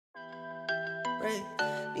heartbreak.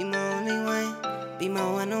 Be my only one, be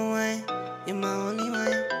my one-on-one. You're my only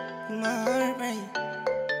one, be my heartbreak.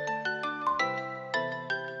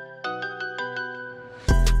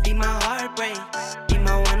 Be my heartbreak, be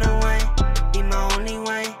my one-on-one, be my only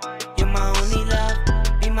one. You're my only love,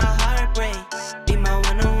 be my heartbreak, be my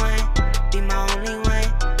one-on-one, be my only one.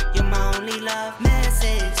 You're my only love.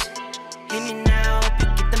 Message, hit me now, hope you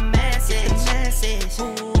get the message. Who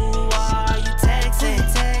are you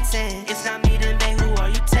texting? It's not me, then babe, who are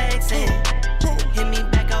you texting? Hit me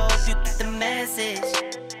back, I hope you get the message.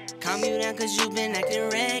 Calm you down cause you been acting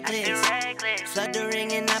reckless. Flood the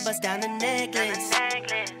ring and I bust down the necklace.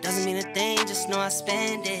 Doesn't mean a thing, just know I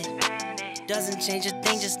spend it. Doesn't change a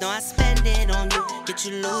thing, just know I spend it on you. Get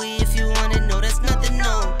you Louis if you want it, no that's nothing,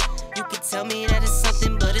 no. You can tell me that it's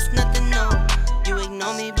something, but it's nothing, no. You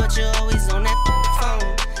ignore me, but you're always on that phone.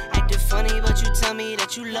 Acting funny, but you tell me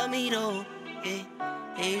that you love me though.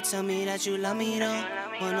 Yeah, you tell me that you love me though.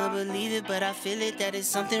 Wanna believe it, but I feel it, that it's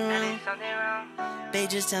something wrong. Babe,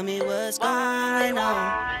 just tell me what's going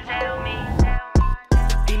on.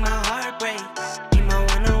 Be my heartbreak, be my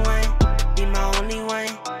one-on-one, be my only one.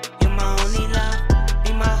 You're my only love,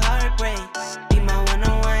 be my heartbreak, be my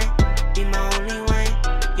one-on-one, be my only one.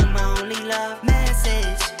 You're my only love.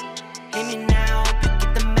 Message, hit me now, hope you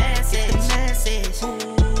get the message. Who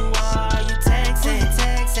are you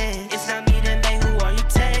texting? It's not me, then babe, who are you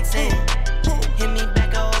texting? Hit me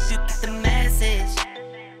back, I hope you get the message.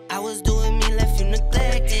 I was doing me, left you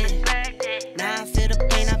neglected. Now I feel the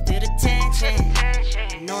pain, I feel the tension.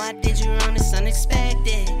 I know I did you wrong, it's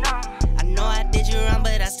unexpected. I know I did you wrong,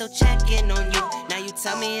 but I still checking on you. Now you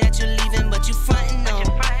tell me that you're leaving, but you frontin' on.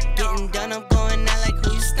 Getting done, I'm going out like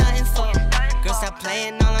who you stuntin' for. Girl, stop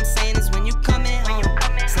playing, all I'm saying is when you coming home.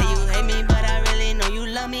 Say you hate me, but I really know you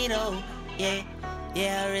love me though.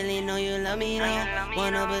 Yeah, I really know you love me though.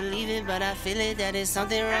 Wanna believe it, but I feel it, that it's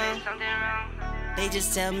something wrong. They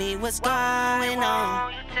just tell me what's going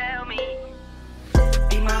on.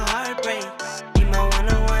 Be my heartbreak, be my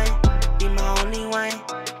one-on-one, be my only one.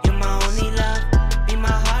 You're my only love, be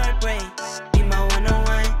my heartbreak, be my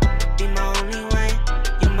one-on-one, be my only one.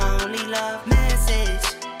 You're my only love. Message,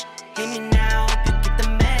 hit me now, hope you get the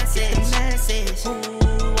message. Who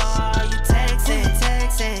are you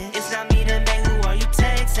texting? It's not me, then babe, who are you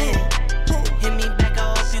texting? Hit me back, I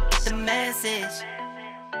hope you get the message.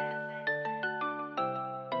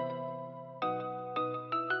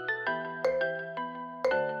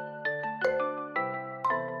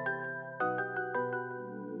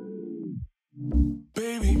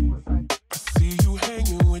 Baby, I see you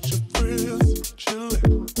hanging with your friends,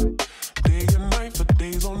 chillin', day and night for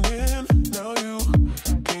days on end. Now you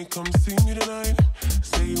can't come see me tonight.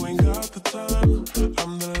 Say you ain't got the time.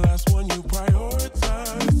 I'm the last one you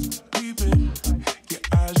prioritize. Keeping your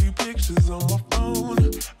IG pictures on my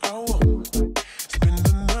phone. I won't spend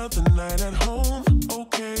another night at home.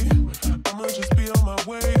 Okay, I'ma just be on my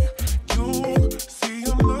way. You see,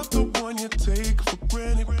 I'm not the one you take for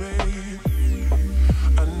granted, babe.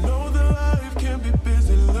 I know that life can be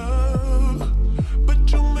busy, love, but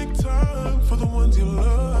you make time for the ones you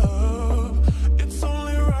love. It's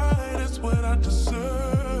only right, it's what I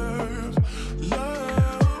deserve.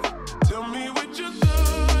 Love, tell me what you've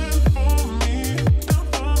done for me, done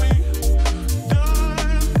for me,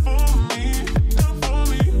 done for me, done for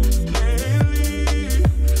me lately.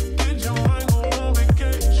 Did your mind go on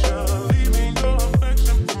vacation, leaving your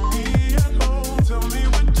affection for me at home? Tell me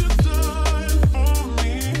what you've done for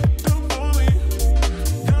me, done for me,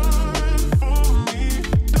 done for me,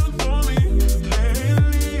 done for me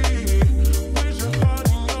lately. Where's your heart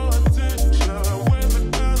and your attention? Where's the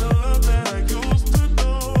kind of love that I used to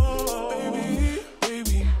know?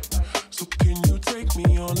 Baby, so can you take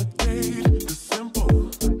me on a date? The simple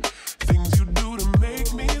things you do to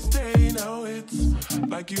make me stay. Now it's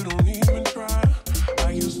like you don't even try.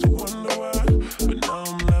 I used to wonder why, but now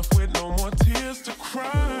I'm left with no more tears to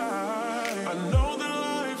cry. I know that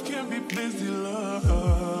life can be busy,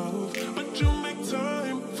 love, but you make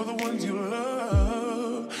time for the ones you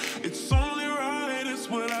love. It's only right, it's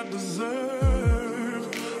what I deserve.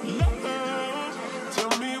 Love,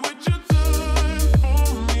 tell me what you've done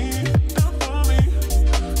for me, done for me,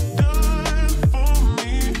 done for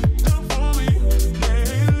me, done for me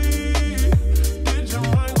lately. Did your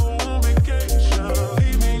mind go on vacation,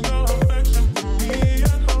 leaving your affection for me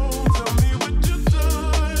at home? Tell me what you've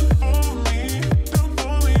done for me, done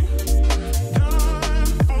for me,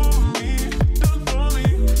 done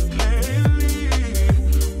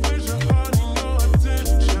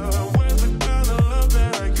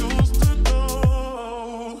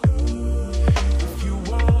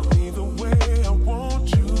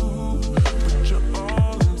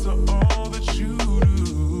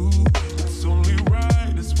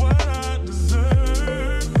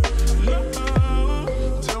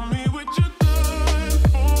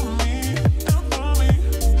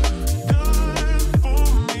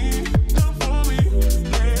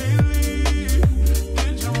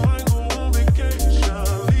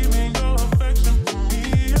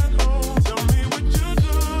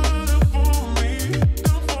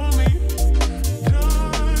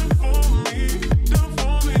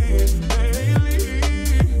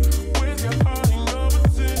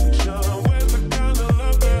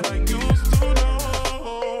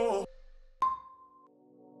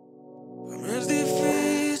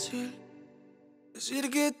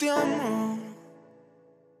decir que te amo,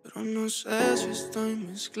 pero no sé si estoy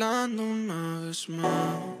mezclando una vez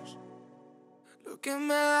más lo que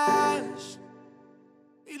me das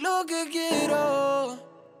y lo que quiero.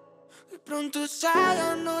 De pronto esa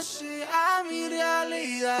ya no sea mi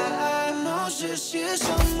realidad. No sé si es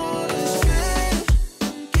amor, es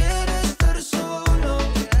que quiero estar solo.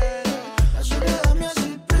 La soledad me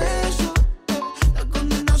hace preso, la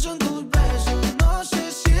condena son tus besos. No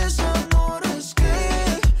sé si es amor, es que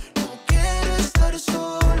no quiero estar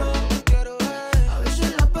solo. A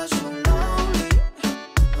veces la paso lonely,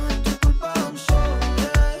 no es tu culpa, I'm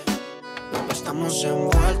sorry. Estamos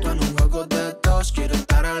envueltos en un juego de dos. Quiero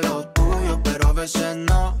estar a lo tuyo, pero a veces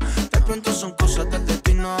no. De pronto son cosas del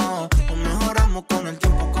destino. Nos mejoramos con el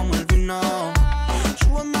tiempo como el vino.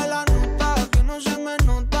 Súbeme la nota, que no se me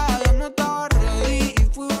nota. Ya no estaba ready y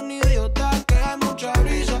fui un idiota. Que hay mucha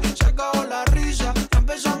brisa, se acabó la risa. Ya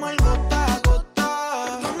empezamos el gota a gota.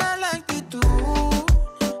 Perdona la actitud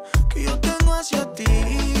que yo tengo hacia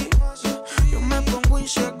ti. Yo me pongo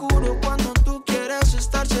inseguro cuando tú quieres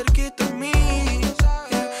estar cerquita de mí.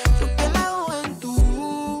 Creo que la juventud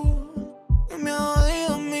me ha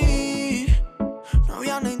odiado a mí. No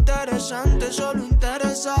había nada interesante, solo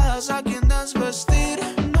interesadas a quien desvestir.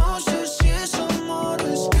 No sé si es amor,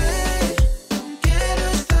 es que quiero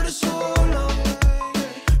estar solo.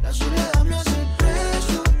 La soledad me hace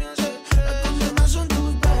preso, la condena son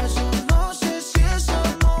tus besos. No sé si es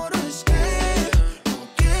amor, es que no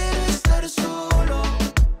quiero estar solo.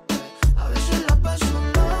 A veces la paso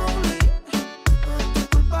lonely, no es tu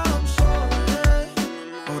culpa, I'm sorry.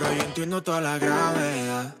 Ahora yo entiendo toda la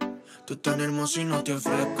gravedad. Tú tan hermosa y no te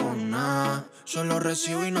ofrezco nada. Solo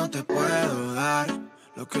recibo y no te puedo dar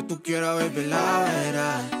lo que tú quieras, baby, la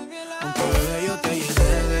verás. Aunque bebé yo te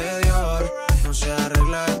llene de Dior, no se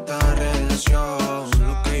arregla esta relación.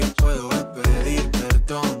 Lo que yo puedo es pedir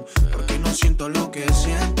perdón, porque no siento lo que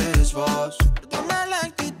sientes vos. Perdona la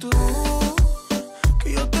actitud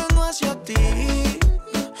que yo tengo hacia ti.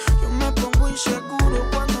 Yo me pongo inseguro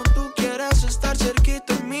cuando tú quieres estar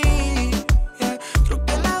cerquita de mí. Creo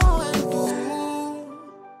que la juventud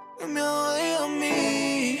me odia a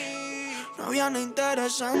mí. No había nada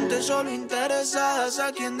interesante, solo interesadas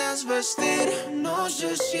a quien desvestir. No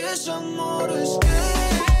sé si es amor, es que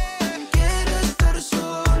quiero estar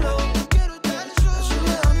solo. La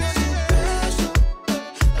soledad me hace preso,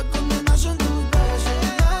 la condena son tus besos.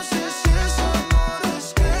 No sé si es amor, es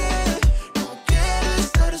que no quiero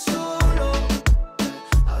estar solo.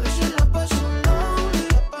 A veces la paso lonely,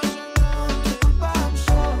 no es tu culpa, I'm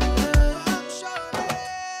sorry.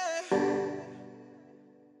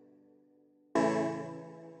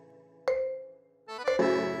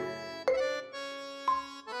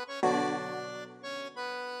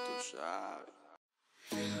 Tú sabes.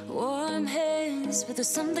 Warm hands, but there's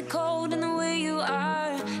something cold in the way you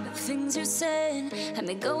are. The things you said had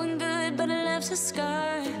me going good, but it left a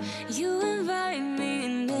scar. You invite me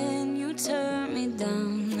and then you turn me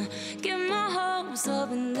down. Get my hopes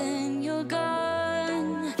up and then you're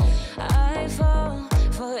gone. I fall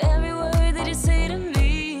for every word that you say to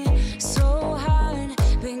me. So hard,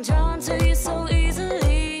 being drawn to you so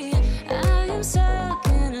easily. I am stuck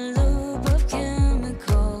in a loop of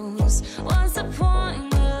chemicals. What's the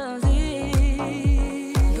point of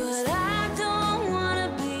this? But I don't wanna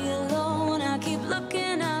be alone. I keep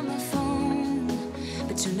looking at my phone,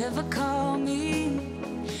 but you never call me.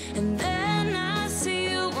 And then I see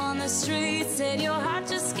you on the street, said your heart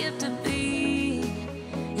just skipped a beat,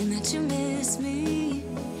 and that you miss me.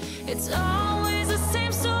 It's always